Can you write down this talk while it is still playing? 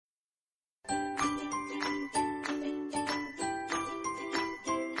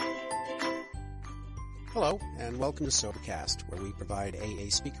Hello, and welcome to Sobercast, where we provide AA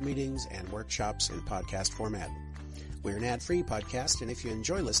speaker meetings and workshops in podcast format. We're an ad-free podcast, and if you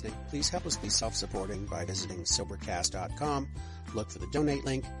enjoy listening, please help us be self-supporting by visiting Sobercast.com, look for the donate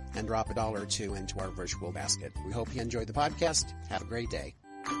link, and drop $1 or $2 into our virtual basket. We hope you enjoyed the podcast. Have a great day.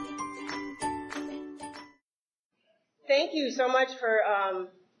 Thank you so much for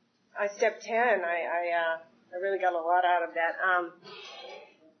step 10. I really got a lot out of that.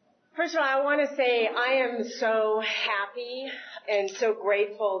 First of all, I want to say I am so happy and so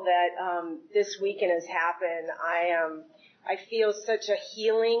grateful that this weekend has happened. I feel such a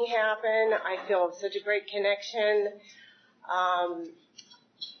healing happen. I feel such a great connection.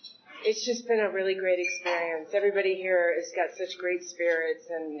 It's just been a really great experience. Everybody here has got such great spirits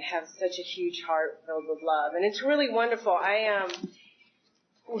and have such a huge heart filled with love, and it's really wonderful.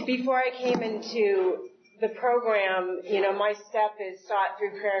 Before I came into the program, my step is sought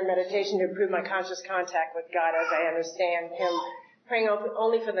through prayer and meditation to improve my conscious contact with God as I understand Him, praying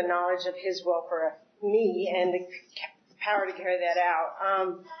only for the knowledge of His will for me and the power to carry that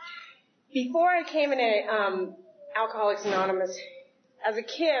out. Before I came into Alcoholics Anonymous, as a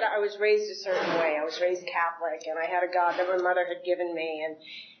kid, I was raised a certain way. I was raised Catholic, and I had a God that my mother had given me, and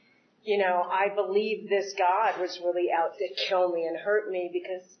I believed this God was really out to kill me and hurt me,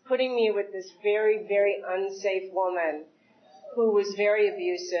 because putting me with this very, very unsafe woman who was very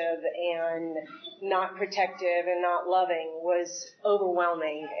abusive and not protective and not loving was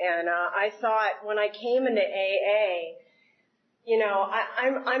overwhelming. And I thought when I came into AA,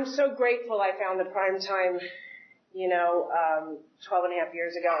 I'm so grateful I found the prime time, 12 and a half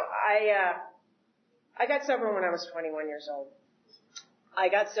years ago. I got sober when I was 21 years old. I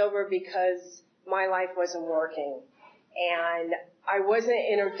got sober because my life wasn't working, and I wasn't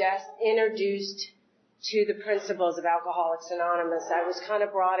introduced to the principles of Alcoholics Anonymous. I was kind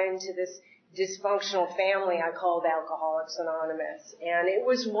of brought into this dysfunctional family I called Alcoholics Anonymous, and it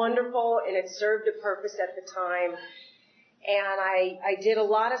was wonderful, and it served a purpose at the time. And I did a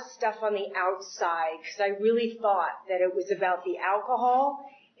lot of stuff on the outside because I really thought that it was about the alcohol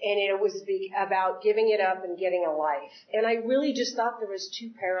and it was about giving it up and getting a life. And I really just thought there was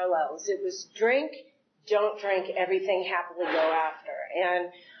two parallels. It was drink, don't drink, everything happily go after.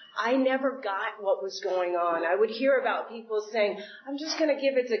 And I never got what was going on. I would hear about people saying, I'm just going to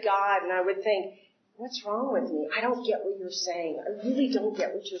give it to God. And I would think, what's wrong with me? I don't get what you're saying. I really don't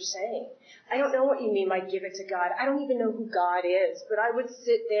get what you're saying. I don't know what you mean by give it to God. I don't even know who God is. But I would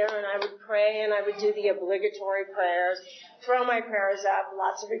sit there and I would pray and I would do the obligatory prayers, throw my prayers up,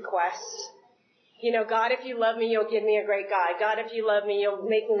 lots of requests. God, if you love me, you'll give me a great guy. God, if you love me, you'll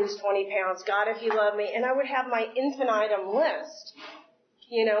make me lose 20 pounds. God, if you love me. And I would have my infinitum list.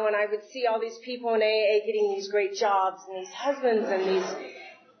 And I would see all these people in AA getting these great jobs and these husbands and these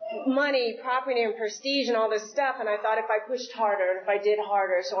money, property, and prestige and all this stuff, and I thought if I pushed harder and if I did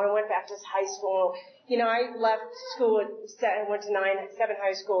harder, so I went back to high school. I left school and went to 7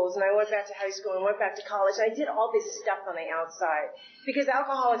 high schools, and I went back to high school and went back to college. I did all this stuff on the outside because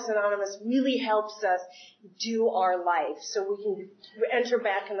Alcoholics Anonymous really helps us do our life so we can enter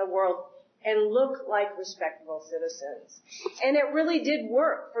back in the world and look like respectable citizens. And it really did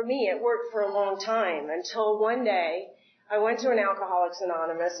work for me. It worked for a long time until one day I went to an Alcoholics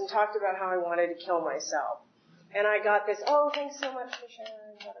Anonymous and talked about how I wanted to kill myself. And I got this, thanks so much for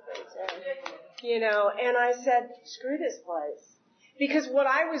sharing, have a great day. And I said, screw this place. Because what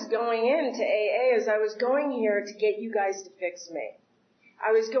I was going into AA is I was going here to get you guys to fix me.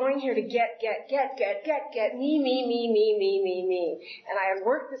 I was going here to get, me. And I had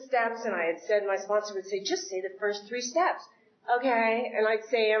worked the steps, and I had said, my sponsor would say, just say the first 3 steps. Okay. And I'd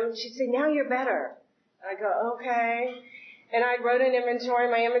say them. She'd say, now you're better. I go, okay. And I wrote an inventory.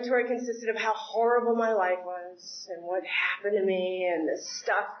 My inventory consisted of how horrible my life was and what happened to me and this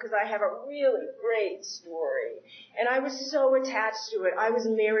stuff, because I have a really great story. And I was so attached to it. I was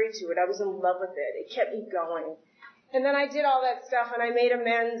married to it. I was in love with it. It kept me going. And then I did all that stuff, and I made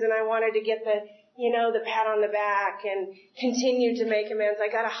amends, and I wanted to get the pat on the back and continue to make amends. I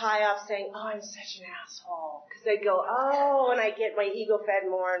got a high off saying, I'm such an asshole. Because they'd go, and I get my ego fed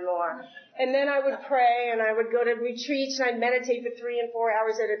more and more. And then I would pray, and I would go to retreats, and I'd meditate for 3 and 4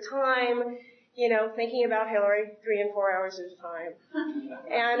 hours at a time, thinking about Hillary 3 and 4 hours at a time.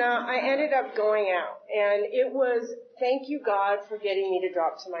 And I ended up going out. And it was, thank you, God, for getting me to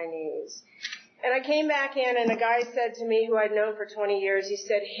drop to my knees. And I came back in, and a guy said to me, who I'd known for 20 years, he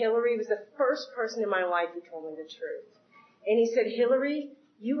said, Hillary was the first person in my life who told me the truth. And he said, Hillary,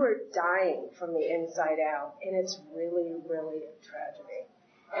 you are dying from the inside out, and it's really, really a tragedy.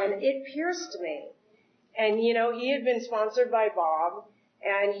 And it pierced me. And, he had been sponsored by Bob,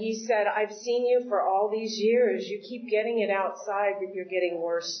 And he said, I've seen you for all these years. You keep getting it outside, but you're getting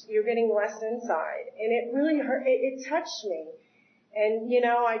worse. You're getting less inside. And it really hurt. It touched me. And,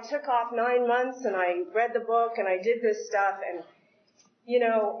 I took off 9 months and I read the book and I did this stuff. And,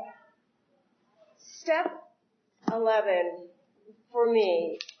 step 11 for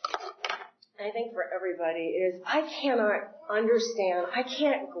me, I think for everybody, is I cannot understand, I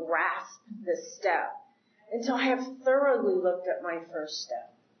can't grasp this step until I have thoroughly looked at my first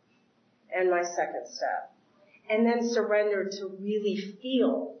step and my second step, and then surrendered to really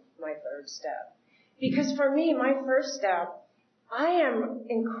feel my third step. Because for me, my first step, I am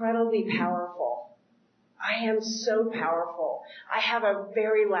incredibly powerful. I am so powerful. I have a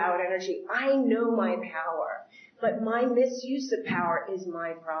very loud energy. I know my power, but my misuse of power is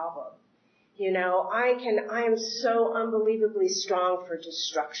my problem. I am so unbelievably strong for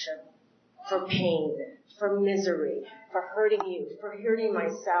destruction, for pain, for misery, for hurting you, for hurting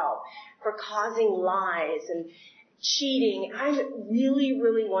myself, for causing lies and cheating. I'm really,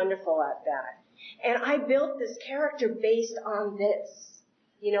 really wonderful at that. And I built this character based on this.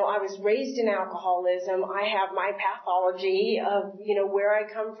 I was raised in alcoholism. I have my pathology of, where I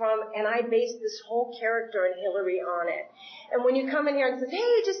come from, and I based this whole character and Hillary on it. And when you come in here and say,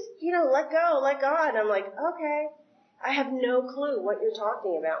 hey, just, let go, let God, I'm like, okay. I have no clue what you're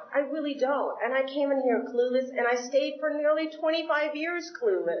talking about. I really don't. And I came in here clueless, and I stayed for nearly 25 years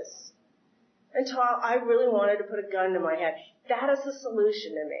clueless until I really wanted to put a gun to my head. That is the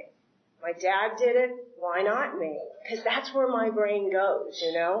solution to me. My dad did it. Why not me? Because that's where my brain goes,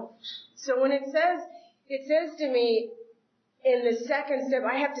 So when it says to me in the second step,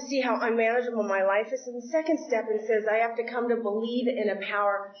 I have to see how unmanageable my life is. In the second step, it says I have to come to believe in a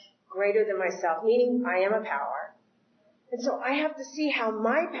power greater than myself, meaning I am a power. And so I have to see how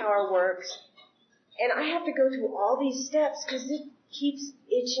my power works, and I have to go through all these steps because it keeps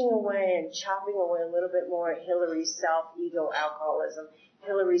itching away and chopping away a little bit more at Hillary's self-ego alcoholism,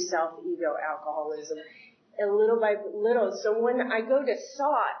 Hillary's self-ego alcoholism, and little by little. So when I go to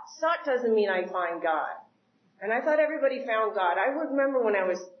sought doesn't mean I find God. And I thought everybody found God. I remember when I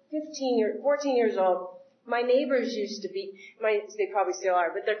was 14 years old, my neighbors used to be, they probably still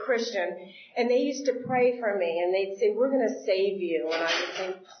are, but they're Christian, and they used to pray for me, and they'd say, we're going to save you. And I would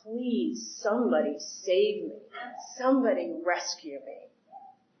think, please, somebody save me. Somebody rescue me.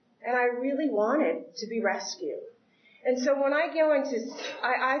 And I really wanted to be rescued. And so when I go into,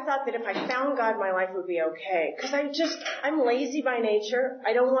 I thought that if I found God, my life would be okay. Because I'm lazy by nature.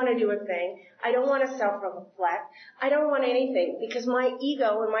 I don't want to do a thing. I don't want to self-reflect. I don't want anything because my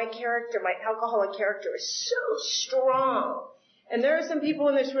ego and my character, my alcoholic character is so strong. And there are some people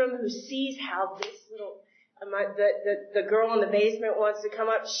in this room who sees how this little, the girl in the basement wants to come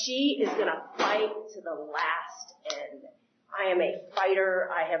up. She is going to fight to the last end. I am a fighter.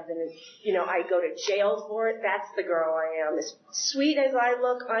 I have been, I go to jail for it. That's the girl I am. As sweet as I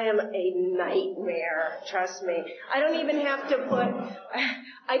look, I am a nightmare. Trust me. I don't even have to put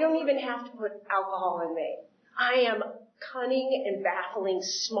alcohol in me. I am cunning and baffling,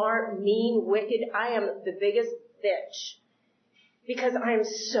 smart, mean, wicked. I am the biggest bitch because I am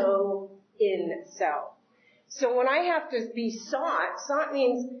so in self. So when I have to be sought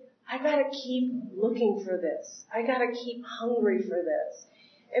means I gotta keep looking for this. I gotta keep hungry for this.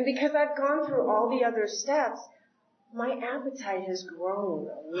 And because I've gone through all the other steps, my appetite has grown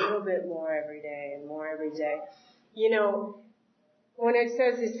a little bit more every day and more every day. When it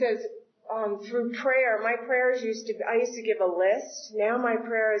says, through prayer, my prayers I used to give a list. Now my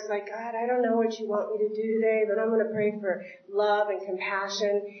prayer is like, God, I don't know what you want me to do today, but I'm going to pray for love and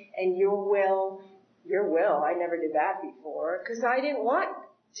compassion and your will. Your will. I never did that before because I didn't want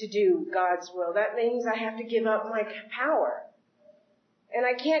to do God's will. That means I have to give up my power. And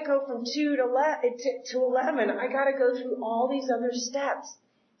I can't go from 2 to 11. I got to go through all these other steps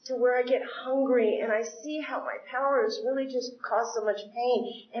to where I get hungry and I see how my power has really just caused so much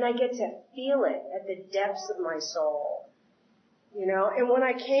pain and I get to feel it at the depths of my soul. And when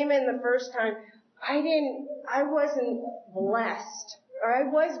I came in the first time, I wasn't blessed. Or I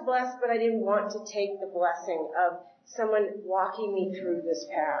was blessed, but I didn't want to take the blessing of someone walking me through this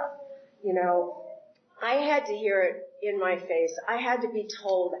path. I had to hear it in my face. I had to be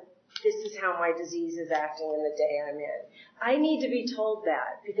told this is how my disease is acting in the day I'm in. I need to be told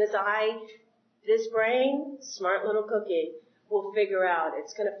that because this brain, smart little cookie, will figure out.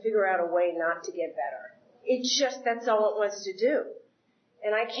 It's going to figure out a way not to get better. That's all it wants to do.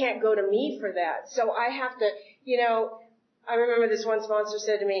 And I can't go to me for that. So I have to, I remember this one sponsor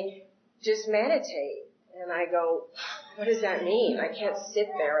said to me, just meditate. And I go, what does that mean? I can't sit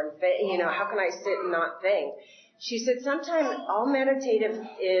there and think, how can I sit and not think? She said sometimes all meditative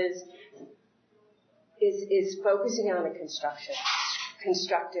is focusing on a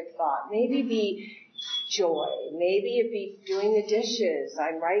constructive thought. Maybe be joy. Maybe it be doing the dishes.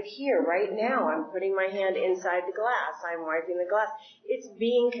 I'm right here, right now. I'm putting my hand inside the glass. I'm wiping the glass. It's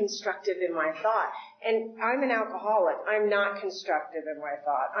being constructive in my thought. And I'm an alcoholic. I'm not constructive in my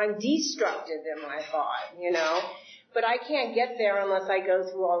thought. I'm destructive in my thought, you know. But I can't get there unless I go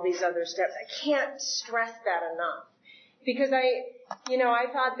through all these other steps. I can't stress that enough. Because I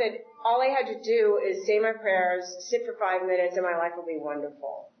thought that all I had to do is say my prayers, sit for 5 minutes, and my life will be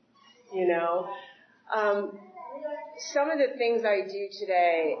wonderful, you know. Some of the things I do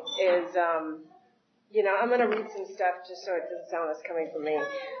today is, I'm going to read some stuff just so it doesn't sound it's coming from me.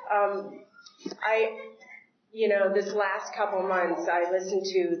 This last couple months, I listened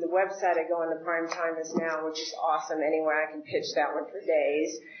to the website I go on, the Prime Time Is Now, which is awesome. Anyway, I can pitch that one for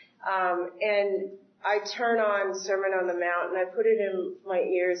days. And I turn on Sermon on the Mount, and I put it in my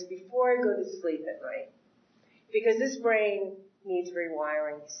ears before I go to sleep at night. Because this brain needs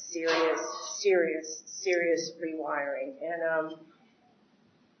rewiring, serious rewiring. And,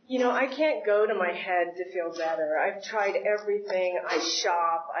 I can't go to my head to feel better. I've tried everything. I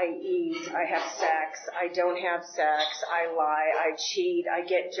shop, I eat, I have sex, I don't have sex, I lie, I cheat, I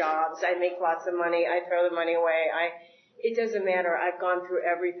get jobs, I make lots of money, I throw the money away. It doesn't matter. I've gone through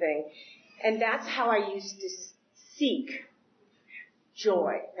everything. And that's how I used to seek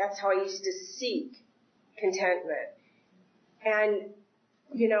joy. That's how I used to seek contentment. And,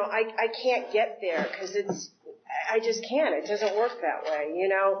 I can't get there because I just can't. It doesn't work that way,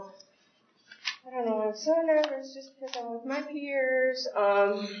 I don't know. I'm so nervous just because I'm with my peers.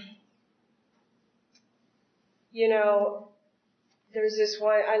 There's this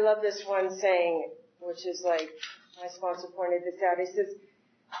one, I love this one saying, which is like, my sponsor pointed this out. He says,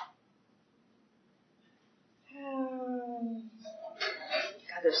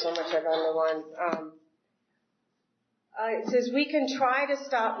 God, there's so much I've underlined. It says, we can try to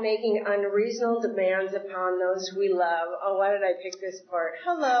stop making unreasonable demands upon those we love. Oh, why did I pick this part?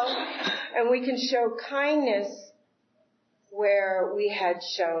 Hello. And we can show kindness where we had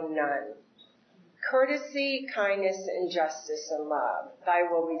shown none. Courtesy, kindness, and justice and love. Thy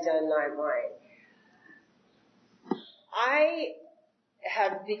will be done, thy mine.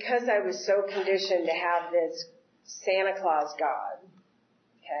 Because I was so conditioned to have this Santa Claus God,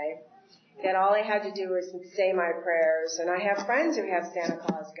 okay, that all I had to do was say my prayers. And I have friends who have Santa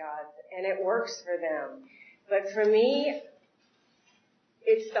Claus gods, and it works for them. But for me,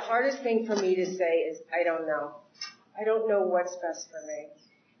 it's the hardest thing for me to say is, I don't know. I don't know what's best for me.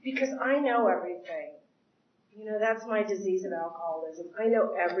 Because I know everything. That's my disease of alcoholism. I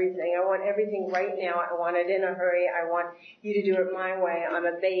know everything. I want everything right now. I want it in a hurry. I want you to do it my way. I'm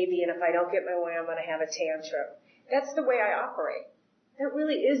a baby, and if I don't get my way, I'm going to have a tantrum. That's the way I operate. That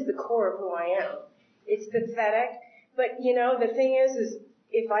really is the core of who I am. It's pathetic, but the thing is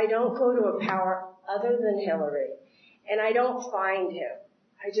if I don't go to a power other than Hillary, and I don't find him,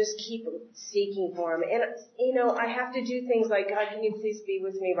 I just keep seeking for him. And, I have to do things like, God, can you please be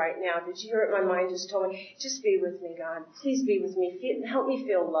with me right now? Did you hear what my mind just told me? Just be with me, God. Please be with me. Help me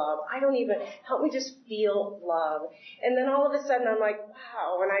feel love. Help me just feel love. And then all of a sudden I'm like,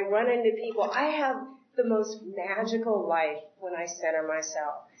 wow, when I run into people, I have the most magical life when I center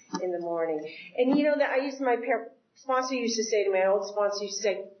myself in the morning. And my sponsor used to say to me, my old sponsor used to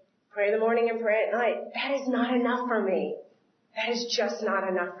say, pray in the morning and pray at night. That is not enough for me. That is just not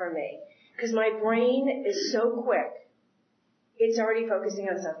enough for me. Because my brain is so quick, it's already focusing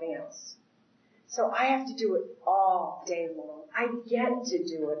on something else. So I have to do it all day long. I get to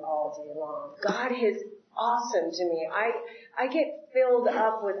do it all day long. God is awesome to me. I get filled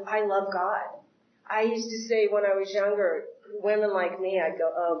up with, I love God. I used to say when I was younger, women like me, I'd go,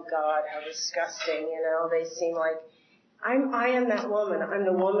 oh God, how disgusting, they seem like, I am that woman. I'm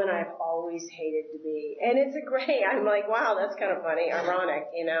the woman I've always hated to be. And it's I'm like, wow, that's kind of funny, ironic,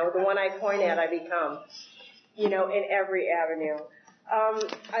 the one I point at, I become, in every avenue.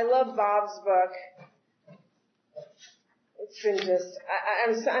 I love Bob's book. It's been just,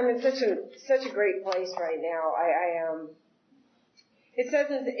 I'm in such a great place right now. It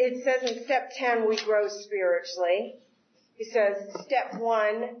says in step 10, we grow spiritually. It says step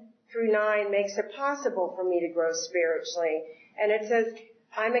 1 through 9 makes it possible for me to grow spiritually. And it says,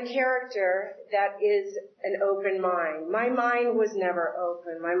 I'm a character that is an open mind. My mind was never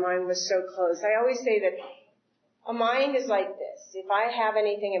open. My mind was so closed. I always say that a mind is like this. If I have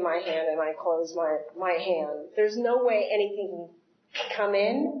anything in my hand and I close my hand, there's no way anything can come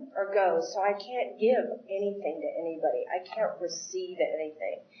in or go. So I can't give anything to anybody. I can't receive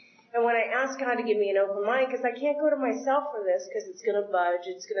anything. And And when I ask God to give me an open mind, because I can't go to myself for this, because it's going to budge,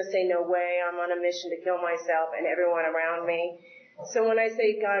 it's going to say, no way, I'm on a mission to kill myself and everyone around me. So when I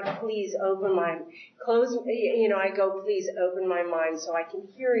say, God, please open my, I go, please open my mind so I can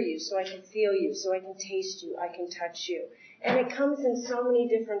hear you, so I can feel you, so I can taste you, I can touch you. And it comes in so many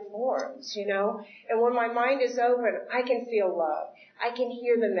different forms, And when my mind is open, I can feel love. I can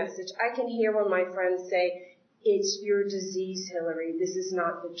hear the message. I can hear when my friends say, it's your disease, Hillary. This is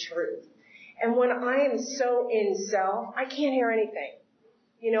not the truth. And when I am so in self, I can't hear anything.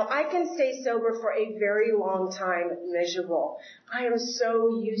 I can stay sober for a very long time miserable. I am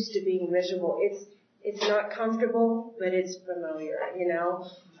so used to being miserable. It's not comfortable, but it's familiar,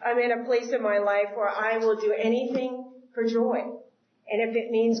 I'm in a place in my life where I will do anything for joy. And if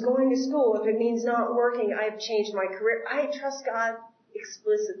it means going to school, if it means not working, I've changed my career. I trust God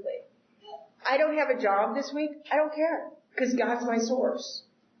explicitly. I don't have a job this week. I don't care, because God's my source.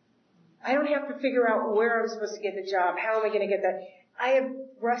 I don't have to figure out where I'm supposed to get the job. How am I going to get that? I have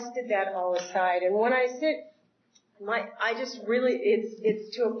rested that all aside. And when I sit, I just really,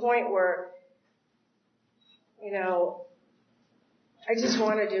 it's to a point where, I just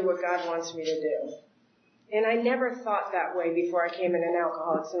want to do what God wants me to do. And I never thought that way before I came in an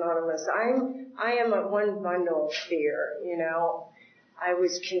Alcoholics Anonymous. I am a one bundle of fear, I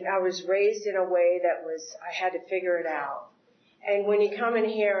was raised in a way that I had to figure it out. And when you come in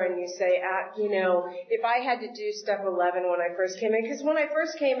here and you say, if I had to do step 11 when I first came in, because when I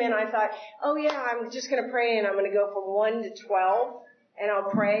first came in, I thought, oh yeah, I'm just going to pray and I'm going to go from 1 to 12 and I'll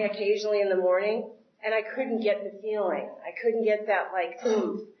pray occasionally in the morning. And I couldn't get the feeling. I couldn't get that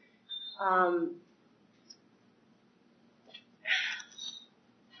oomph.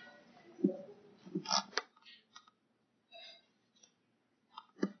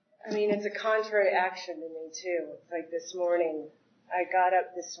 It's a contrary action to me too. It's like this morning, I got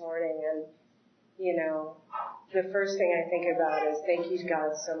up this morning and, the first thing I think about is thank you,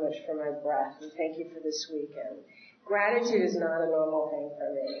 God, so much for my breath and thank you for this weekend. Gratitude is not a normal thing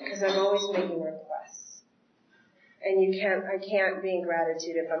for me because I'm always making requests. And I can't be in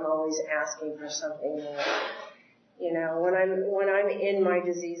gratitude if I'm always asking for something more. When I'm in my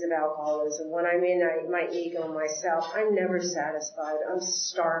disease of alcoholism, when I'm in my ego, myself, I'm never satisfied. I'm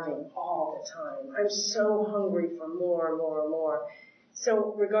starving all the time. I'm so hungry for more and more and more.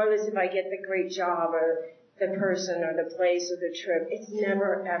 So regardless if I get the great job or the person or the place or the trip, it's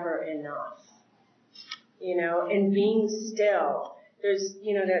never ever enough. And being still, there's,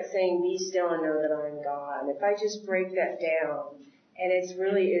 that saying, be still and know that I'm God. If I just break that down, and it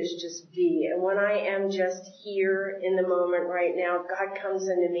really is just be. And when I am just here in the moment right now, God comes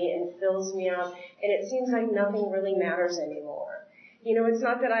into me and fills me up, and it seems like nothing really matters anymore. It's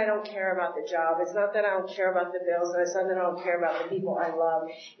not that I don't care about the job. It's not that I don't care about the bills. It's not that I don't care about the people I love.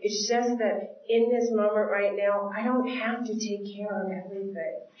 It's just that in this moment right now, I don't have to take care of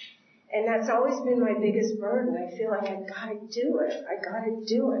everything. And that's always been my biggest burden. I feel like I gotta do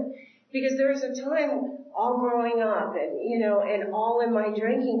it. Because there was a time all growing up and all in my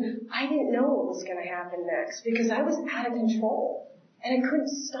drinking, I didn't know what was going to happen next because I was out of control and I couldn't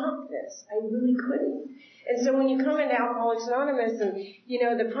stop this. I really couldn't. And so when you come into Alcoholics Anonymous and,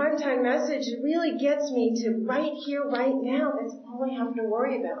 the primetime message really gets me to right here, right now, that's all I have to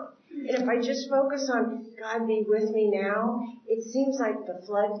worry about. And if I just focus on God be with me now, it seems like the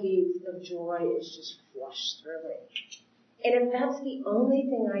floodgates of joy is just flushed through me. And if that's the only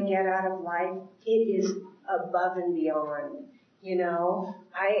thing I get out of life, it is above and beyond.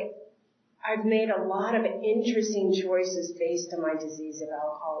 I've made a lot of interesting choices based on my disease of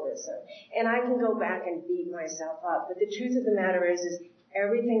alcoholism. And I can go back and beat myself up. But the truth of the matter is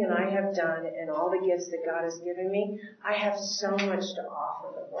everything that I have done and all the gifts that God has given me, I have so much to offer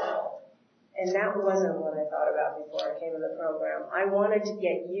the world. And that wasn't what I thought about before I came in the program. I wanted to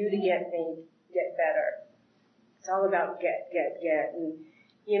get you to get better. It's all about get. And,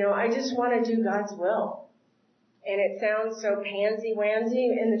 I just want to do God's will. And it sounds so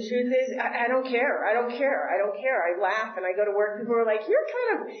pansy-wansy, and the truth is, I don't care. I laugh, and I go to work, people are like, you're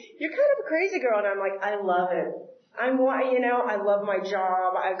kind of a crazy girl, and I'm like, I love it. I love my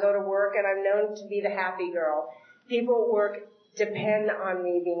job. I go to work, and I'm known to be the happy girl. People at work depend on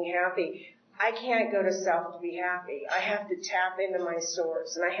me being happy. I can't go to self to be happy. I have to tap into my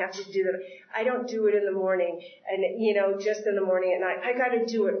source, and I have to do that. I don't do it in the morning, and, just in the morning at night. I got to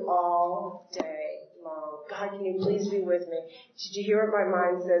do it all day long. God, can you please be with me? Did you hear what my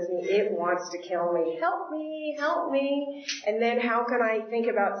mind says to me? It wants to kill me. Help me. And then how can I think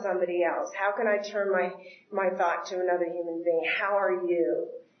about somebody else? How can I turn my thought to another human being? How are you?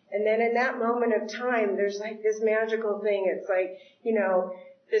 And then in that moment of time, there's like this magical thing. It's like,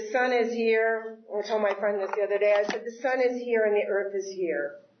 The sun is here. I told my friend this the other day. I said, the sun is here and the earth is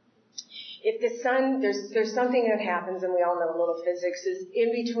here. If the sun, there's something that happens, and we all know a little physics, is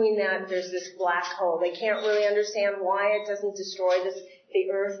in between that there's this black hole. They can't really understand why it doesn't destroy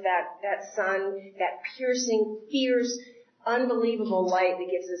the earth, that sun, that piercing, fierce, unbelievable light that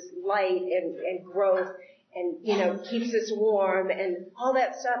gives us light and growth and, keeps us warm and all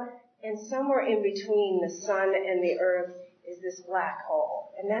that stuff. And somewhere in between the sun and the earth is this black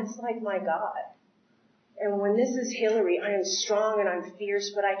hole. And that's like my God. And when this is Hillary, I am strong and I'm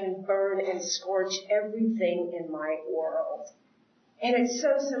fierce, but I can burn and scorch everything in my world. And it's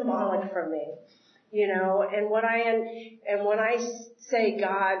so symbolic for me, and when I say,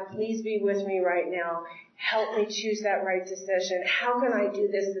 God, please be with me right now. Help me choose that right decision. How can I do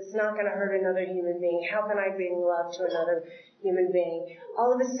this that's not going to hurt another human being? How can I bring love to another human being?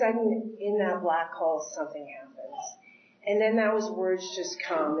 All of a sudden, in that black hole, something happens. And then those words just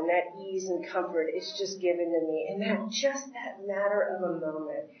come, and that ease and comfort is just given to me. And that matter of a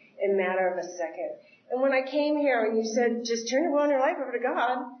moment, a matter of a second. And when I came here and you said, just turn your will and your life over to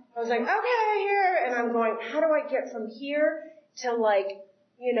God, I was like, okay, here. And I'm going, how do I get from here to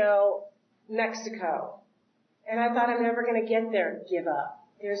Mexico? And I thought, I'm never going to get there. Give up.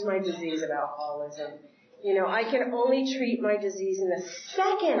 There's my disease of alcoholism. I can only treat my disease in the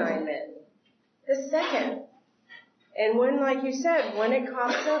second I'm in. The second. And when, like you said, when it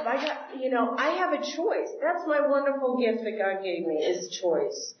pops up, I have a choice. That's my wonderful gift that God gave me, is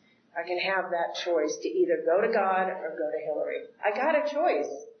choice. I can have that choice to either go to God or go to Hillary. I got a choice.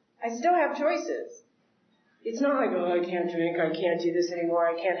 I still have choices. It's not like, I can't drink, I can't do this anymore,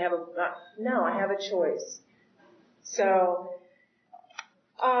 I can't have no, I have a choice. So,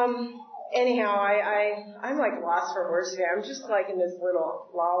 anyhow, I'm like lost for words today. I'm just like in this little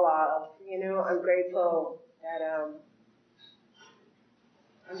la-la of, I'm grateful that,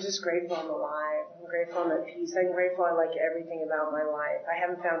 I'm just grateful I'm alive. I'm grateful I'm at peace. I'm grateful I like everything about my life. I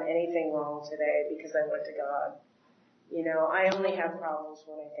haven't found anything wrong today because I went to God. I only have problems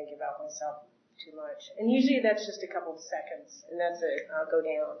when I think about myself too much. And usually that's just a couple of seconds, and that's it. I'll go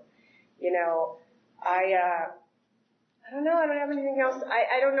down. I don't know. I don't have anything else.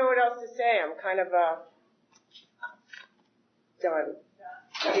 I don't know what else to say. I'm kind of done.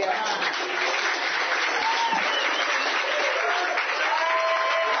 Yeah.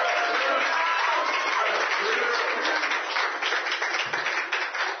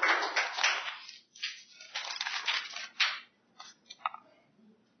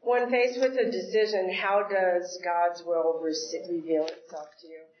 When faced with a decision, how does God's will reveal itself to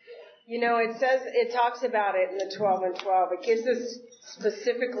you? It talks about it in the 12 and 12. It gives us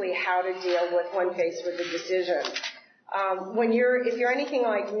specifically how to deal with when faced with a decision. If you're anything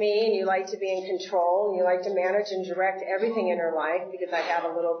like me and you like to be in control and you like to manage and direct everything in your life, because I have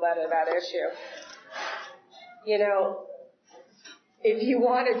a little bit of that issue, if you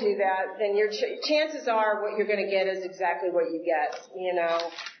want to do that, then your chances are what you're going to get is exactly what you get,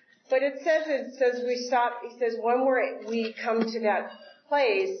 But it says we stop. He says when we come to that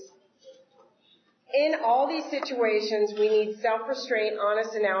place, in all these situations, we need self-restraint,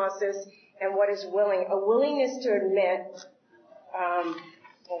 honest analysis, and what is willing. A willingness to admit.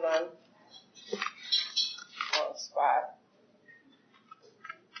 Hold on. Wrong spot.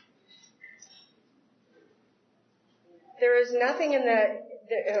 There is nothing in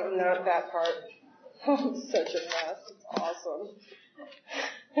not that part. Oh, such a mess. It's awesome.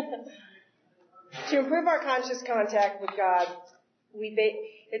 To improve our conscious contact with God,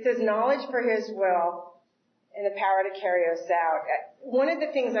 it says knowledge for His will and the power to carry us out. One of the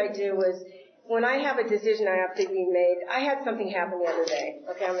things I do is when I have a decision I have to be made, I had something happen the other day.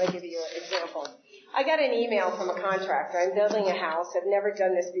 Okay, I'm going to give you an example. I got an email from a contractor. I'm building a house. I've never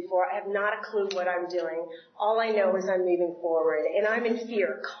done this before. I have not a clue what I'm doing. All I know is I'm moving forward, and I'm in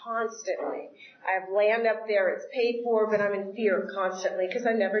fear constantly. I have land up there. It's paid for, but I'm in fear constantly because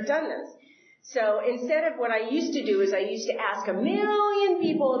I've never done this. So instead of what I used to do is I used to ask a million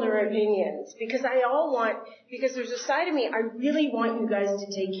people their opinions because there's a side of me, I really want you guys to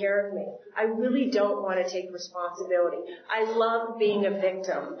take care of me. I really don't want to take responsibility. I love being a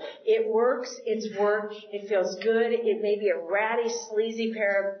victim. It works, it's work, it feels good, it may be a ratty, sleazy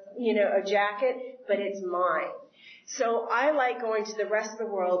pair of, a jacket, but it's mine. So I like going to the rest of the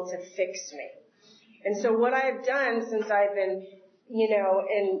world to fix me. And so what I've done since I've been,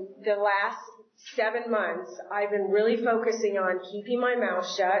 in the last 7 months, I've been really focusing on keeping my mouth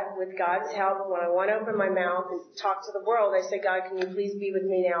shut with God's help. When I want to open my mouth and talk to the world, I say, God, can you please be with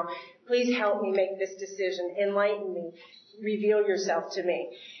me now? Please help me make this decision. Enlighten me. Reveal yourself to me.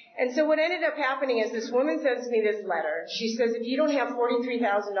 And so what ended up happening is this woman sends me this letter. She says, if you don't have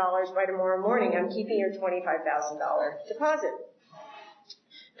 $43,000 by tomorrow morning, I'm keeping your $25,000 deposit.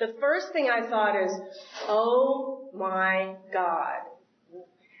 The first thing I thought is, oh my God.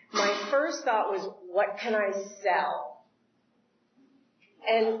 My first thought was, what can I sell?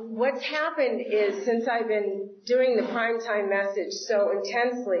 And what's happened is, since I've been doing the primetime message so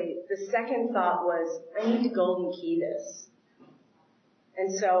intensely, the second thought was, I need to golden key this.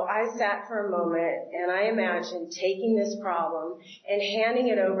 And so I sat for a moment and I imagined taking this problem and handing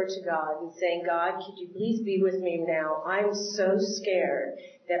it over to God and saying, God, could you please be with me now? I'm so scared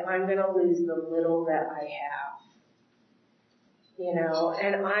that I'm going to lose the little that I have.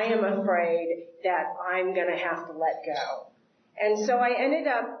 And I am afraid that I'm going to have to let go. And so I ended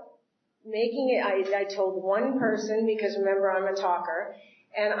up making it, I told one person, because remember I'm a talker,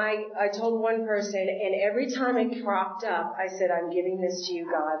 and I told one person, and every time it cropped up, I said, I'm giving this to you,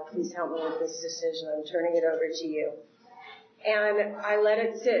 God. Please help me with this decision. I'm turning it over to you. And I let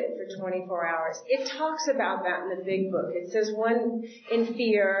it sit for 24 hours. It talks about that in the big book. It says, when in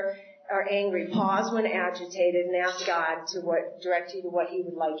fear or angry, pause when agitated and ask God to direct you to what He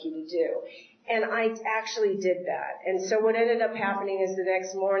would like you to do. And I actually did that. And so what ended up happening is the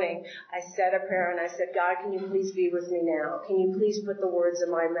next morning, I said a prayer and I said, God, can you please be with me now? Can you please put the words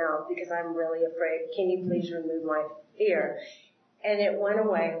in my mouth because I'm really afraid? Can you please remove my fear? And it went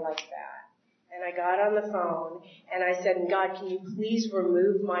away like that. And I got on the phone and I said, God, can you please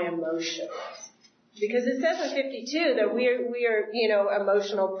remove my emotions? Because it says in 52 that we are,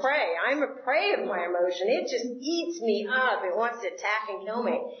 emotional prey. I'm a prey of my emotion. It just eats me up. It wants to attack and kill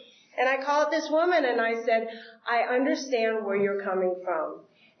me. And I called this woman and I said, I understand where you're coming from.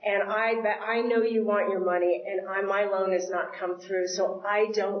 And I know you want your money and my loan has not come through, so I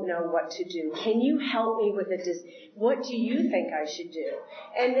don't know what to do. Can you help me with what do you think I should do?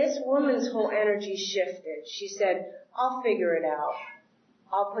 And this woman's whole energy shifted. She said, I'll figure it out.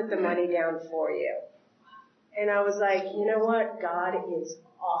 I'll put the money down for you. And I was like, you know what? God is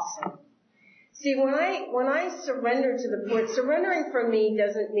awesome. See, when I surrender to the point, surrendering for me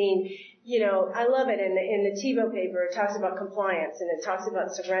doesn't mean, I love it in the TiVo paper, it talks about compliance and it talks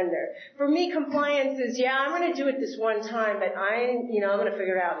about surrender. For me, compliance is, I'm going to do it this one time, but I'm going to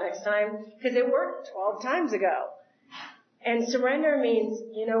figure it out next time because it worked 12 times ago. And surrender means,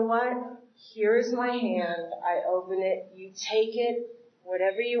 you know what? Here's my hand. I open it. You take it.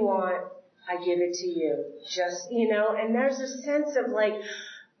 Whatever you want, I give it to you. Just, and there's a sense of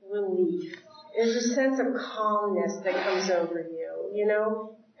relief. There's a sense of calmness that comes over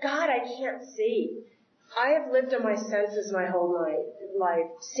you, God, I can't see. I have lived on my senses my whole life.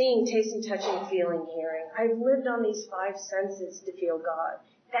 Seeing, tasting, touching, feeling, hearing. I've lived on these 5 senses to feel God.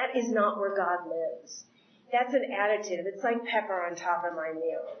 That is not where God lives. That's an additive. It's like pepper on top of my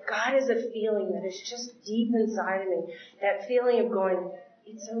meal. God is a feeling that is just deep inside of me. That feeling of going,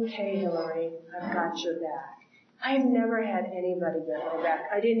 it's okay, Hillary. I've got your back. I've never had anybody get my back.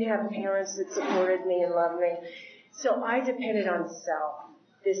 I didn't have parents that supported me and loved me. So I depended on self,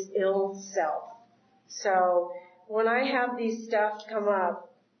 this ill self. So when I have these stuff come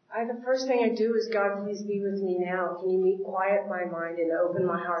up, the first thing I do is, God, please be with me now. Can you quiet my mind and open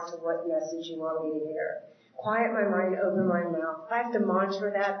my heart to what message you want me to hear? Quiet my mind, open my mouth. If I have to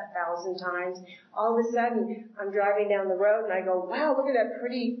mantra that 1,000 times, all of a sudden I'm driving down the road and I go, wow, look at that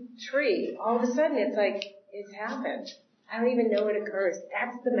pretty tree. All of a sudden it's like, it's happened. I don't even know it occurs.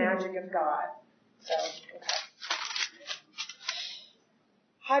 That's the magic of God. So, okay.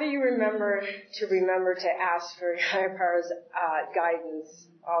 How do you remember to ask for higher powers guidance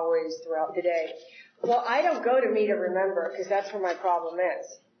always throughout the day? Well, I don't go to me to remember because that's where my problem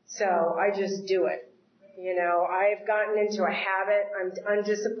is. So I just do it. I've gotten into a habit. I'm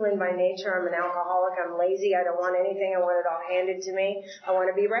undisciplined by nature. I'm an alcoholic. I'm lazy. I don't want anything. I want it all handed to me. I want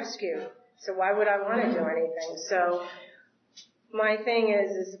to be rescued. So why would I want to do anything? So my thing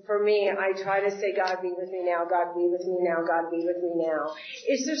is for me, I try to say, God, be with me now. God, be with me now. God, be with me now.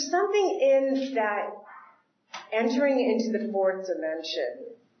 Is there something in that entering into the 4th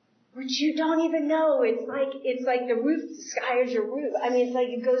dimension which you don't even know? It's like the roof, the sky is your roof. I mean, it's like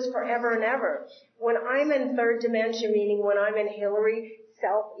it goes forever and ever. When I'm in 3rd dimension, meaning when I'm in Hillary,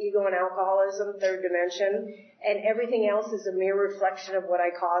 self, ego, and alcoholism, 3rd dimension, and everything else is a mere reflection of what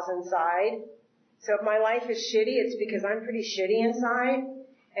I cause inside. So if my life is shitty, it's because I'm pretty shitty inside.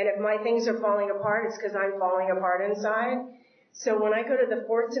 And if my things are falling apart, it's because I'm falling apart inside. So when I go to the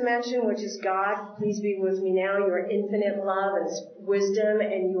 4th dimension, which is God, please be with me now. You are infinite love and wisdom,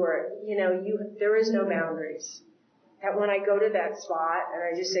 and there is no boundaries. That when I go to that spot and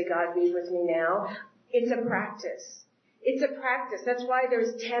I just say, God, be with me now, it's a practice. It's a practice. That's why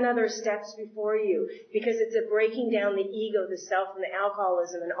there's 10 other steps before you, because it's a breaking down the ego, the self, and the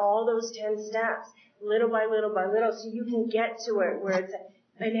alcoholism, and all those 10 steps, little by little by little, so you can get to it where it's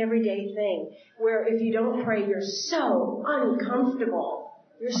an everyday thing, where if you don't pray, you're so uncomfortable.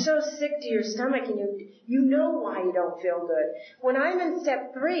 You're so sick to your stomach, and you know why you don't feel good. When I'm in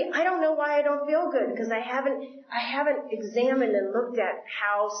step 3, I don't know why I don't feel good, because I haven't examined and looked at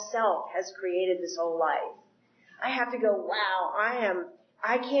how self has created this whole life. I have to go, wow,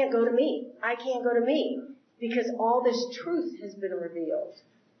 I can't go to me. I can't go to me, because all this truth has been revealed.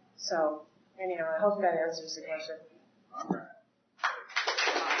 So, anyhow, I hope that answers the question. All right.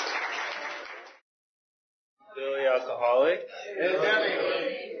 Billy alcoholic.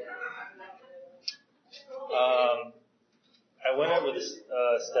 I went over this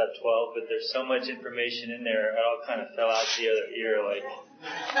step 12, but there's so much information in there, it all kind of fell out the other ear, like,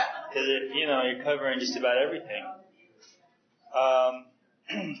 because you're covering just about everything.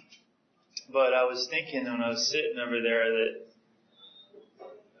 But I was thinking when I was sitting over there that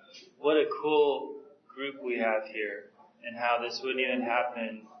what a cool group we have here, and how this wouldn't even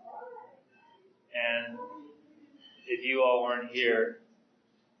happen, and if you all weren't here.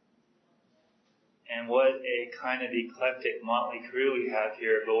 And what a kind of eclectic motley crew we have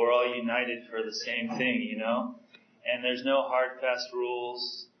here, but we're all united for the same thing, And there's no hard, fast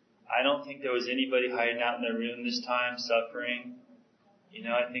rules. I don't think there was anybody hiding out in their room this time, suffering.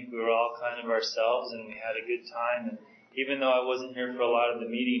 I think we were all kind of ourselves, and we had a good time. And even though I wasn't here for a lot of the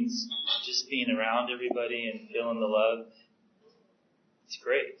meetings, just being around everybody and feeling the love, it's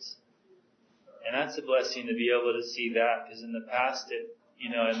great. And that's a blessing to be able to see that, because in the past,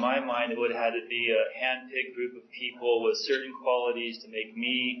 in my mind, it would have had to be a hand-picked group of people with certain qualities to make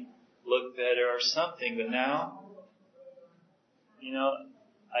me look better or something. But now,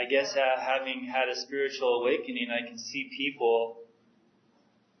 I guess having had a spiritual awakening, I can see people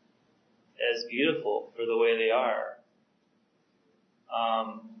as beautiful for the way they are.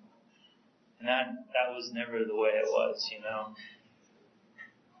 And that was never the way it was,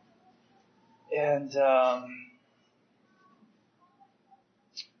 And,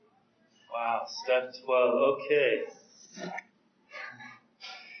 wow, step 12, okay.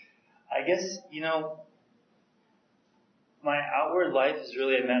 I guess, my outward life is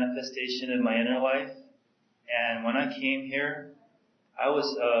really a manifestation of my inner life. And when I came here, I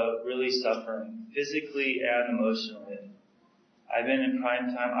was really suffering, physically and emotionally. I've been in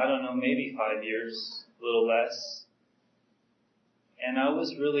prime time, I don't know, maybe 5 years, a little less. And I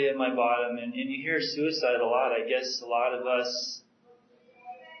was really at my bottom. And you hear suicide a lot. I guess a lot of us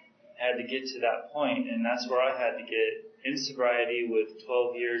had to get to that point, and that's where I had to get in sobriety with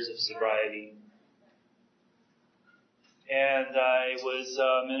 12 years of sobriety. And I was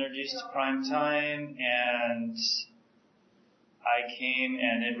introduced to prime time, and I came,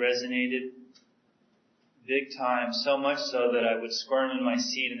 and it resonated big time, so much so that I would squirm in my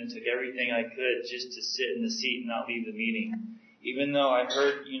seat, and it took everything I could just to sit in the seat and not leave the meeting. Even though I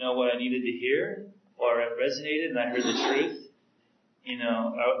heard, what I needed to hear, or it resonated, and I heard the truth.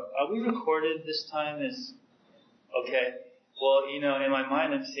 Are we recorded this time? Okay. Well, in my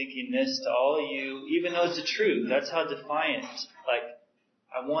mind, I'm thinking this to all of you, even though it's the truth. That's how defiant. Like,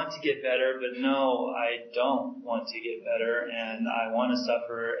 I want to get better, but no, I don't want to get better, and I want to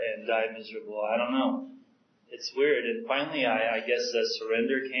suffer and die miserable. I don't know. It's weird. And finally, I guess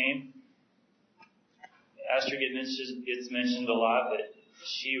surrender came. Astrid gets mentioned a lot, but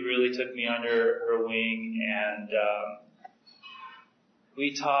she really took me under her wing, and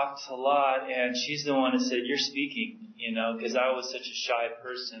we talked a lot, and she's the one that said, you're speaking, because I was such a shy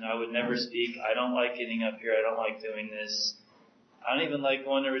person. I would never speak. I don't like getting up here. I don't like doing this. I don't even like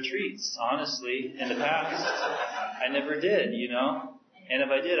going to retreats, honestly. In the past, I never did, And if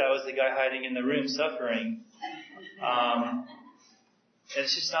I did, I was the guy hiding in the room suffering.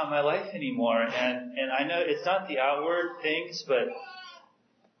 It's just not my life anymore. And I know it's not the outward things, but,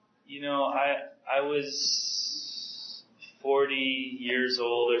 I was 40 years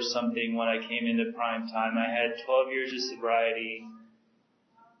old or something when I came into prime time. I had 12 years of sobriety,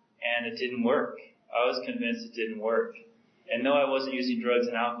 and it didn't work. I was convinced it didn't work. And no, I wasn't using drugs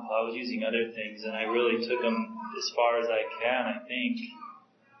and alcohol. I was using other things, and I really took them as far as I can, I think.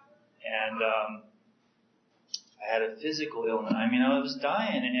 And I had a physical illness. I was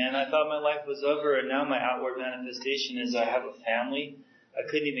dying, and I thought my life was over, and now my outward manifestation is I have a family. I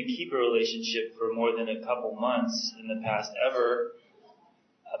couldn't even keep a relationship for more than a couple months in the past ever.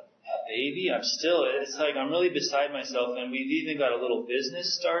 A baby, it's like I'm really beside myself, and we've even got a little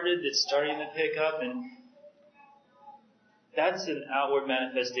business started that's starting to pick up, and that's an outward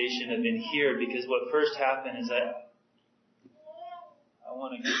manifestation of in here, because what first happened is I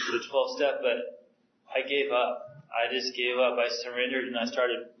want to get to the 12th step, but I gave up. I just gave up. I surrendered and I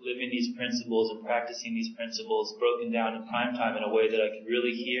started living these principles and practicing these principles broken down in prime time in a way that I could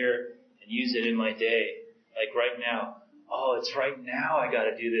really hear and use it in my day. Like right now. Oh, it's right now I got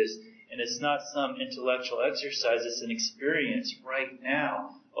to do this. And it's not some intellectual exercise. It's an experience right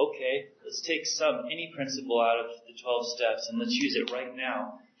now. Okay, let's take any principle out of the 12 steps and let's use it right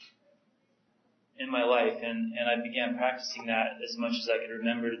now in my life. And I began practicing that as much as I could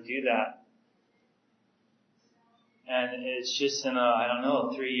remember to do that. And it's just in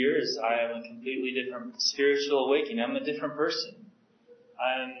 3 years, I am a completely different spiritual awakening. I'm a different person.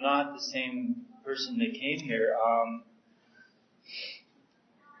 I am not the same person that came here.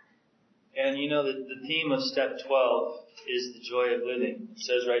 And the theme of step 12 is the joy of living. It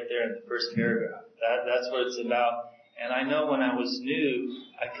says right there in the first paragraph. That's what it's about. And I know when I was new,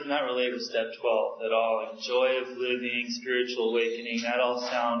 I could not relate with step 12 at all. Like joy of living, spiritual awakening, that all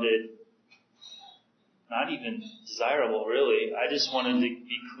sounded not even desirable, really. I just wanted to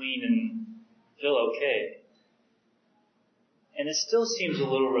be clean and feel okay. And it still seems a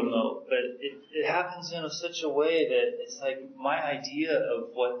little remote, but it happens in such a way that it's like my idea of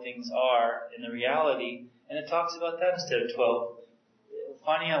what things are in the reality, and it talks about that instead of 12.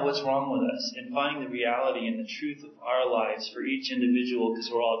 Finding out what's wrong with us and finding the reality and the truth of our lives for each individual,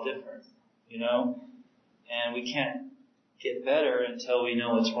 because we're all different, and we can't get better until we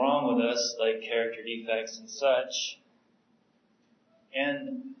know what's wrong with us, like character defects and such.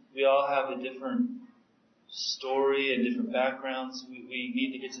 And we all have a different story and different backgrounds. We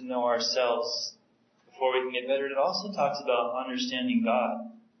need to get to know ourselves before we can get better. It also talks about understanding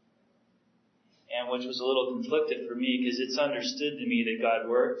God, and which was a little conflicted for me because it's understood to me that God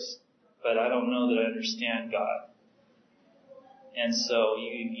works, but I don't know that I understand God. And so,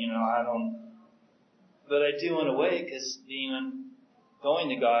 I don't. But I do in a way, because going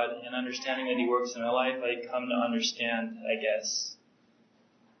to God and understanding that He works in my life, I come to understand, I guess,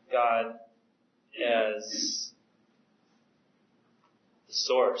 God as the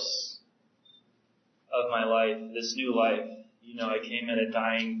source of my life, this new life. I came in a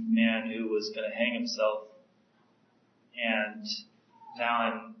dying man who was going to hang himself, and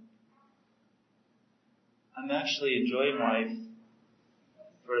now I'm actually enjoying life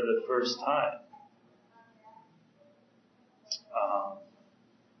for the first time.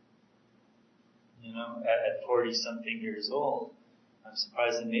 At 40-something years old, I'm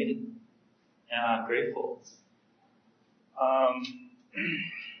surprised I made it, and I'm grateful.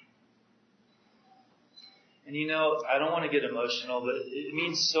 And I don't want to get emotional, but it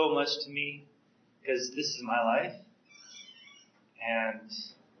means so much to me, because this is my life, and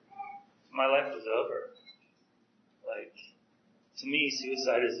my life was over. Like, to me,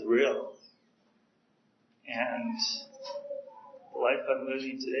 suicide is real, and the life I'm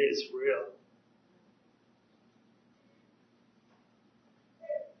living today is real.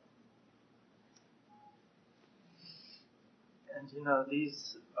 And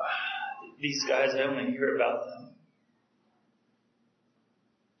these guys, I only hear about them.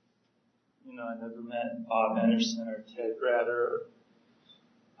 I never met Bob Anderson or Ted Ratter.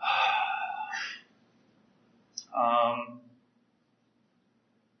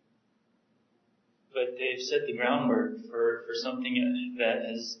 But they've set the groundwork for something that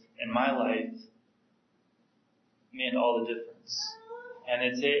has, in my life, made all the difference. And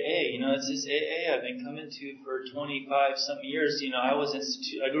it's AA, it's this AA I've been coming to for 25-something years.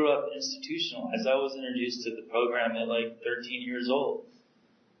 I grew up institutionalized. I was introduced to the program at like 13 years old.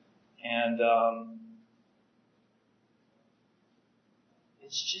 And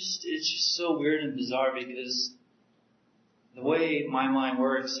it's just so weird and bizarre, because the way my mind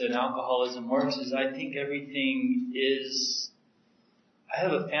works and alcoholism works is I think everything is, I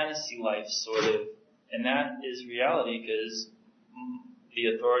have a fantasy life sort of, and that is reality, because the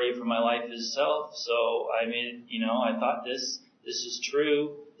authority for my life is self. So I I thought this is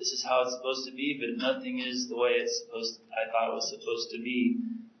true, this is how it's supposed to be, but nothing is the way I thought it was supposed to be.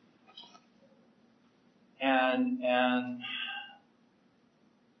 And I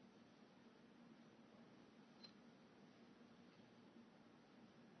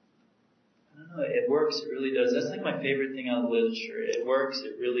don't know, it works, it really does. That's like my favorite thing out of literature. It works,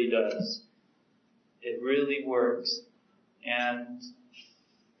 it really does. It really works. And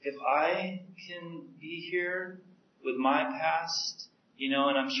if I can be here with my past, and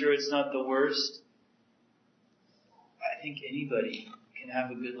I'm sure it's not the worst, I think anybody can have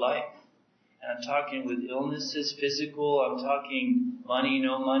a good life. And I'm talking with illnesses, physical, I'm talking money,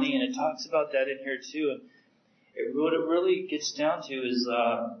 no money, and it talks about that in here too. And what it really gets down to is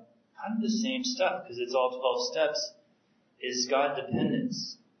kind of the same stuff, because it's all 12 steps. is God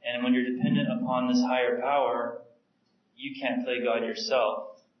dependence. And when you're dependent upon this higher power, you can't play God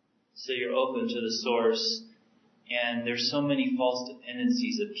yourself. So you're open to the source. And there's so many false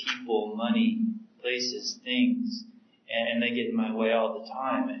dependencies of people, money, places, things. And they get in my way all the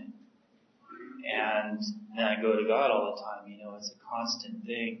time. And then I go to God all the time. It's a constant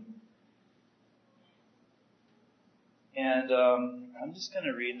thing. And I'm just going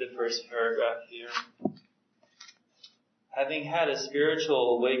to read the first paragraph here. Having had a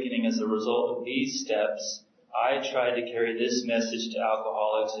spiritual awakening as a result of these steps, I try to carry this message to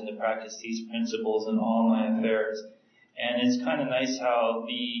alcoholics and to practice these principles in all my affairs. And it's kind of nice how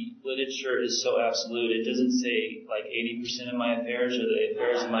the literature is so absolute. It doesn't say like 80% of my affairs or the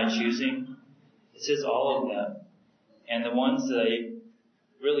affairs of my choosing. It says all of them. And the ones that I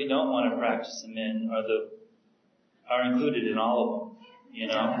really don't want to practice them in are included in all of them,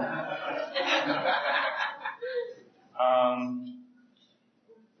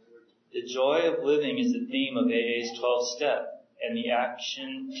 The joy of living is the theme of AA's 12th step, and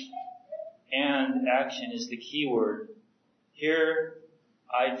action is the key word. Here,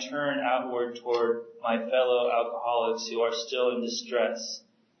 I turn outward toward my fellow alcoholics who are still in distress.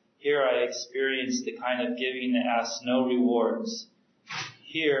 Here I experience the kind of giving that asks no rewards.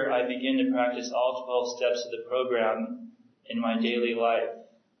 Here I begin to practice all 12 steps of the program in my daily life,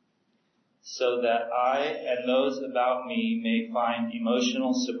 so that I and those about me may find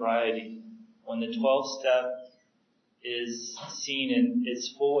emotional sobriety. When the 12th step is seen in its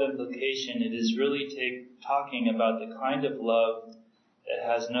full implication, it is really talking about the kind of love that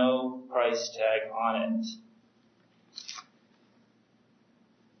has no price tag on it.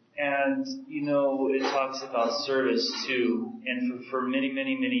 And, it talks about service too. And for many,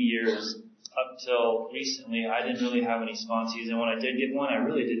 many, many years, up till recently, I didn't really have any sponsees. And when I did get one, I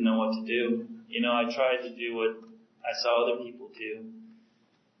really didn't know what to do. I tried to do what I saw other people do.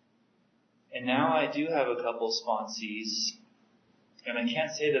 And now I do have a couple sponsees. And I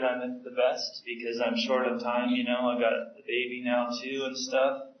can't say that I'm the best because I'm short on time. I got the baby now too and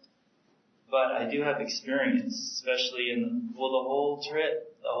stuff. But I do have experience, especially in, the whole trip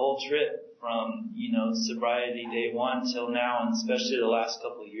from, sobriety day one till now, and especially the last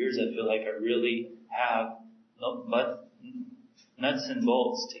couple of years, I feel like I really have nuts and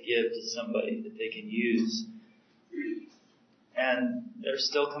bolts to give to somebody that they can use. And they're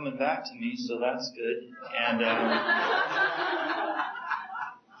still coming back to me, so that's good. And,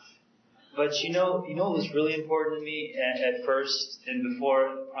 but what was really important to me at first and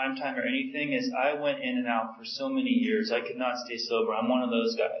before prime time or anything is I went in and out for so many years. I could not stay sober. I'm one of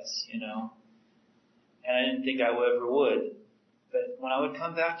those guys, and I didn't think I ever would. But when I would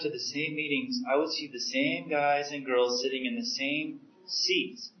come back to the same meetings, I would see the same guys and girls sitting in the same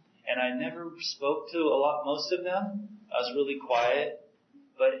seats. And I never spoke to most of them. I was really quiet.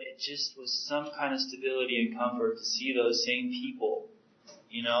 But it just was some kind of stability and comfort to see those same people.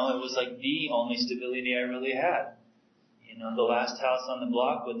 It was like the only stability I really had. The last house on the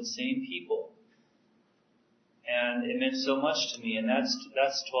block with the same people. And it meant so much to me. And that's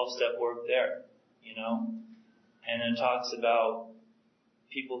 12-step work there, And it talks about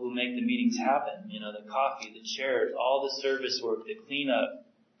people who make the meetings happen, the coffee, the chairs, all the service work, the cleanup.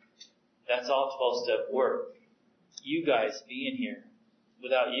 That's all 12-step work. You guys being here.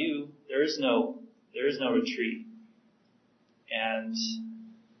 Without you, there is no retreat. And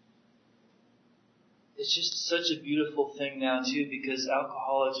it's just such a beautiful thing now too, because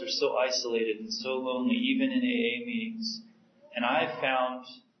alcoholics are so isolated and so lonely, even in AA meetings. And I found,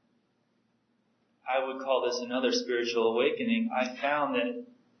 I would call this another spiritual awakening, I found that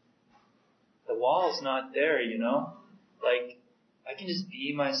the wall's not there, Like, I can just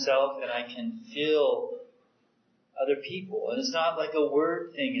be myself and I can feel other people. And it's not like a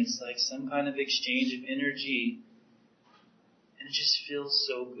word thing, it's like some kind of exchange of energy. And it just feels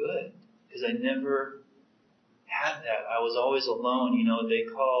so good, because I never had that. I was always alone, they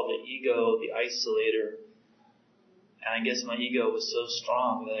call the ego the isolator. And I guess my ego was so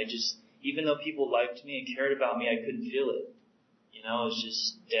strong that I just, even though people liked me and cared about me, I couldn't feel it. It was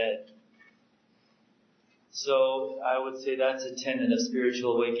just dead. So I would say that's a tenet of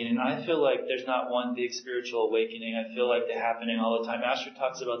spiritual awakening. I feel like there's not one big spiritual awakening. I feel like they're happening all the time. Asher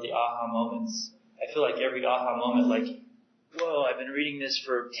talks about the aha moments. I feel like every aha moment, like, whoa, I've been reading this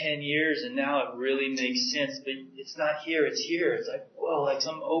for 10 years and now it really makes sense, but it's not here, it's here. It's like, whoa, like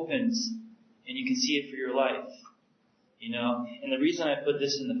something opens and you can see it for your life, And the reason I put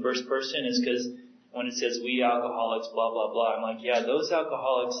this in the first person is because when it says we alcoholics, blah, blah, blah, I'm like, yeah, those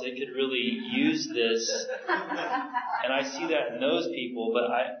alcoholics, they could really use this. And I see that in those people, but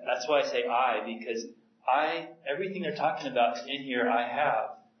that's why I say I, because everything they're talking about in here, I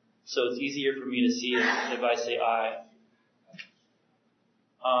have. So it's easier for me to see it if I say I.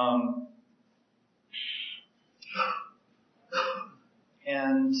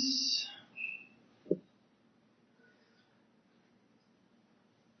 And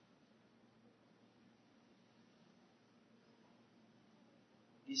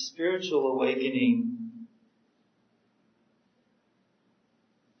the spiritual awakening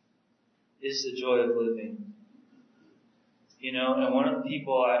is the joy of living. And one of the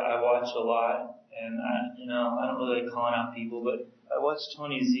people I watch a lot, and I don't really like calling out people, but I watch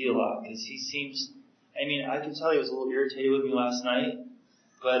Tony Z a lot because he seems, I can tell he was a little irritated with me last night,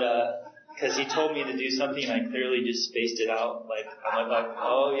 but because he told me to do something and I clearly just spaced it out. I'm like,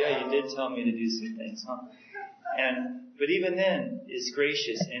 oh yeah, you did tell me to do some things, huh? But even then, is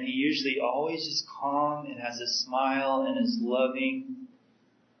gracious, and he usually always is calm and has a smile and is loving.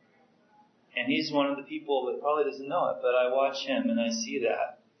 And he's one of the people that probably doesn't know it, but I watch him and I see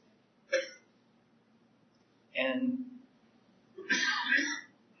that. And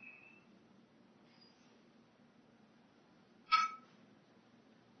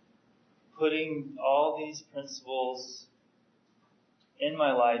putting all these principles in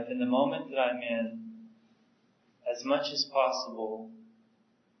my life in the moment that I'm in, as much as possible,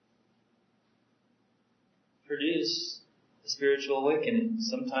 produce a spiritual awakening,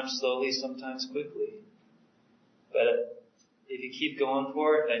 sometimes slowly, sometimes quickly. But if you keep going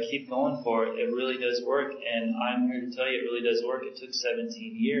for it, it really does work. And I'm here to tell you it really does work. It took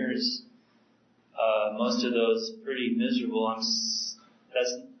 17 years. Most of those pretty miserable.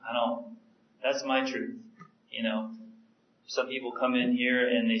 That's my truth. Some people come in here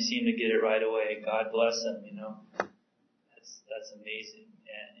and they seem to get it right away. God bless them, That's amazing.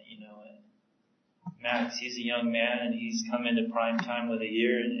 And, Max, he's a young man and he's come into prime time with a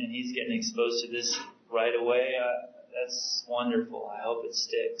year and he's getting exposed to this right away. That's wonderful. I hope it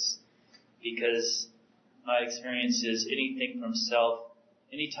sticks, because my experience is anything from self,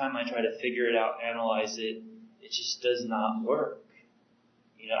 anytime I try to figure it out, analyze it, it just does not work.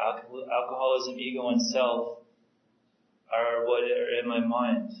 Alcoholism, ego, and self are what are in my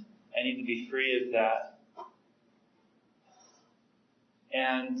mind. I need to be free of that.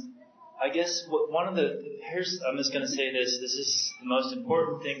 And I guess I'm just going to say this is the most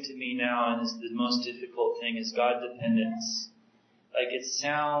important thing to me now, and is the most difficult thing, is God dependence. It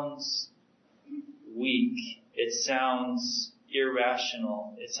sounds weak. It sounds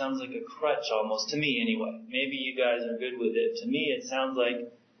irrational. It sounds like a crutch almost, to me anyway. Maybe you guys are good with it. To me it sounds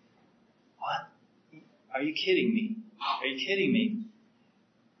like, what? Are you kidding me? Are you kidding me?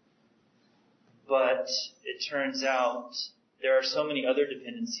 But it turns out there are so many other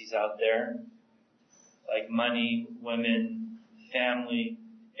dependencies out there, like money, women, family,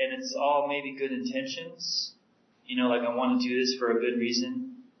 and it's all maybe good intentions. I want to do this for a good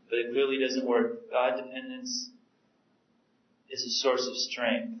reason, but it clearly doesn't work. God dependence is a source of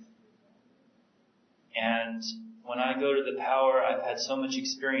strength. And when I go to the power, I've had so much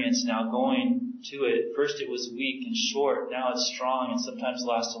experience now going to it. First it was weak and short, now it's strong and sometimes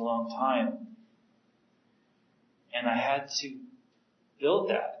lasts a long time. And I had to build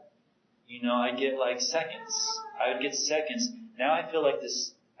that. I get seconds. I would get seconds. Now I feel like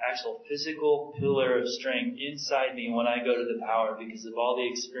this actual physical pillar of strength inside me when I go to the power because of all the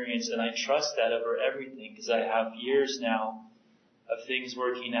experience, and I trust that over everything because I have years now of things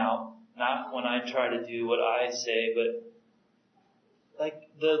working out. Not when I try to do what I say, but like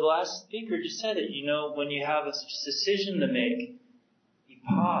the last speaker just said it, when you have a decision to make, you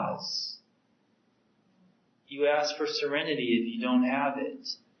pause. You ask for serenity if you don't have it.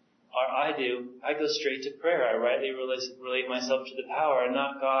 Or I do. I go straight to prayer. I rightly relate myself to the power,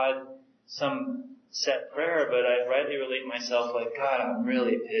 not God, some set prayer, but I rightly relate myself like, God, I'm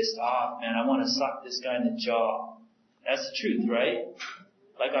really pissed off, man. I want to sock this guy in the jaw. That's the truth, right?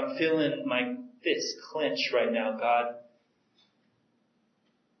 Like I'm feeling my fist clench right now. God,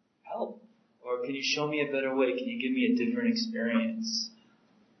 help. Or can you show me a better way? Can you give me a different experience?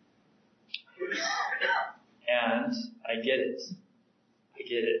 And I get it.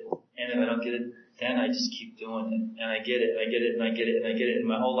 And if I don't get it, then I just keep doing it. And I get it. And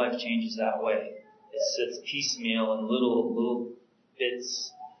my whole life changes that way. It's piecemeal and little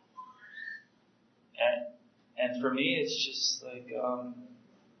bits. And for me, it's just like,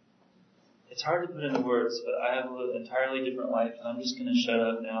 it's hard to put into words, but I have an entirely different life, and I'm just going to shut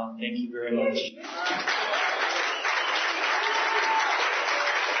up now. Thank you very much.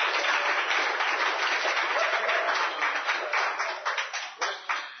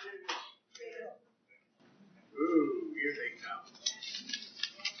 Ooh, here they come.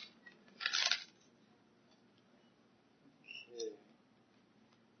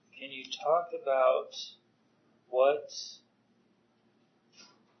 talk about what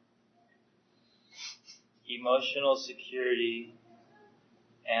emotional security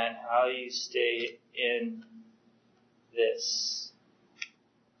and how you stay in this.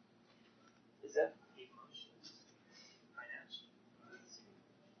 Is that emotions? Financial?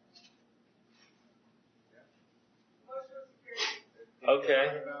 Okay.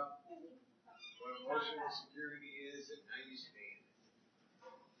 About what emotional security is and how you stay in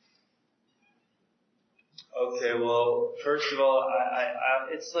it. Okay, well, first of all,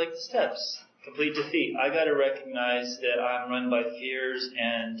 it's like the steps. Complete defeat. I got to recognize that I'm run by fears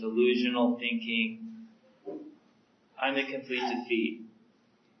and delusional thinking. I'm in complete defeat.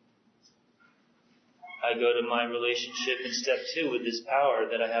 I go to my relationship in step 2 with this power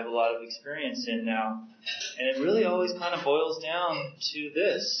that I have a lot of experience in now. And it really always kind of boils down to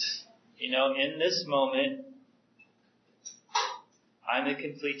this. In this moment, I'm in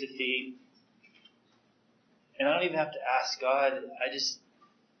complete defeat. And I don't even have to ask God.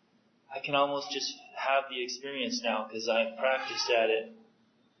 I can almost just have the experience now because I've practiced at it.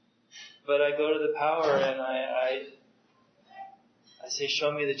 But I go to the power and I say,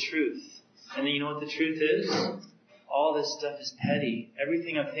 show me the truth. And then you know what the truth is? All this stuff is petty.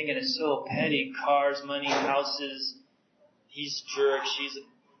 Everything I'm thinking is so petty. Cars, money, houses. He's a jerk. She's a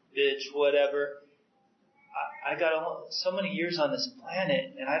bitch. Whatever. I got so many years on this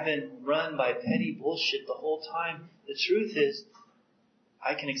planet and I've been run by petty bullshit the whole time. The truth is,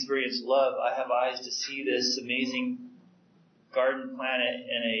 I can experience love. I have eyes to see this amazing garden planet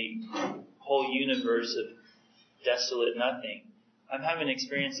and a whole universe of desolate nothing. I'm having an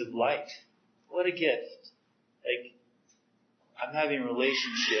experience of light. What a gift. I'm having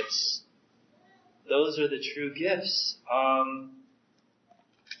relationships. Those are the true gifts.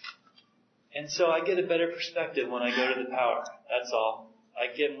 And so I get a better perspective when I go to the power. That's all.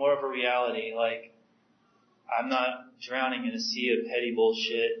 I get more of a reality. I'm not drowning in a sea of petty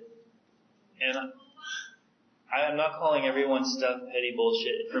bullshit. And I'm not calling everyone's stuff petty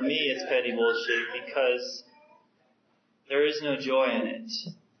bullshit. For me, it's petty bullshit because there is no joy in it.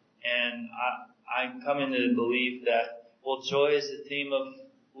 And I'm coming to believe that, joy is the theme of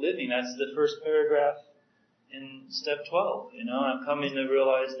living. That's the first paragraph in step 12. I'm coming to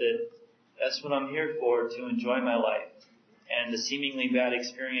realize that that's what I'm here for, to enjoy my life. And the seemingly bad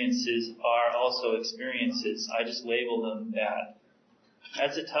experiences are also experiences. I just label them bad.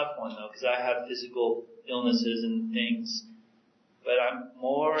 That's a tough one, though, because I have physical illnesses and things. But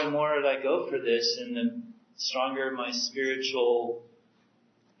more and more as I go for this, and the stronger my spiritual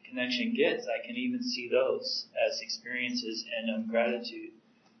connection gets, I can even see those as experiences and gratitude.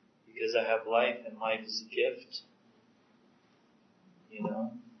 Because I have life, and life is a gift.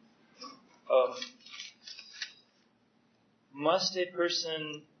 Must a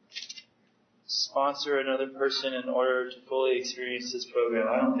person sponsor another person in order to fully experience this program?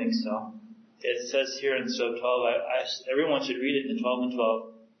 I don't think so. It says here in Step 12, everyone should read it in 12 and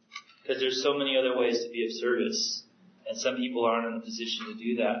 12, because there's so many other ways to be of service, and some people aren't in a position to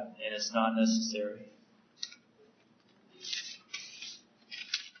do that, and it's not necessary.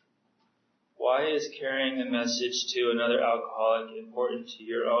 Why is carrying a message to another alcoholic important to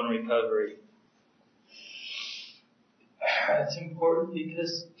your own recovery? It's important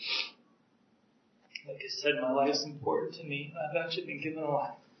because, like I said, my life's important to me. I've actually been given a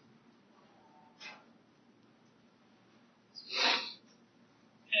life.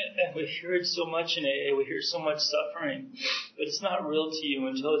 And we hear it so much in AA. We hear so much suffering. But it's not real to you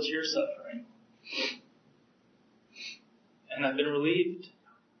until it's your suffering. And I've been relieved.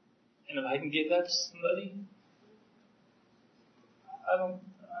 And if I can give that to somebody,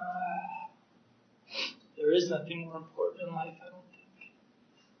 there is nothing more important in life, I don't think.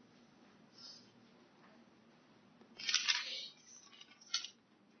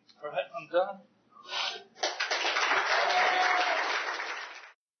 Alright, I'm done.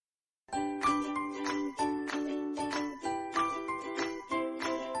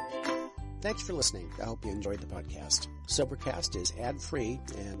 Thanks for listening. I hope you enjoyed the podcast. Sobercast is ad-free,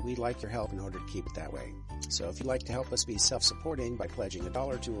 and we'd like your help in order to keep it that way. So if you'd like to help us be self-supporting by pledging $1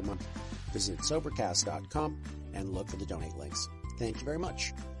 or $2 a month, visit Sobercast.com and look for the donate links. Thank you very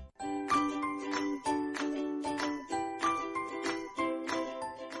much.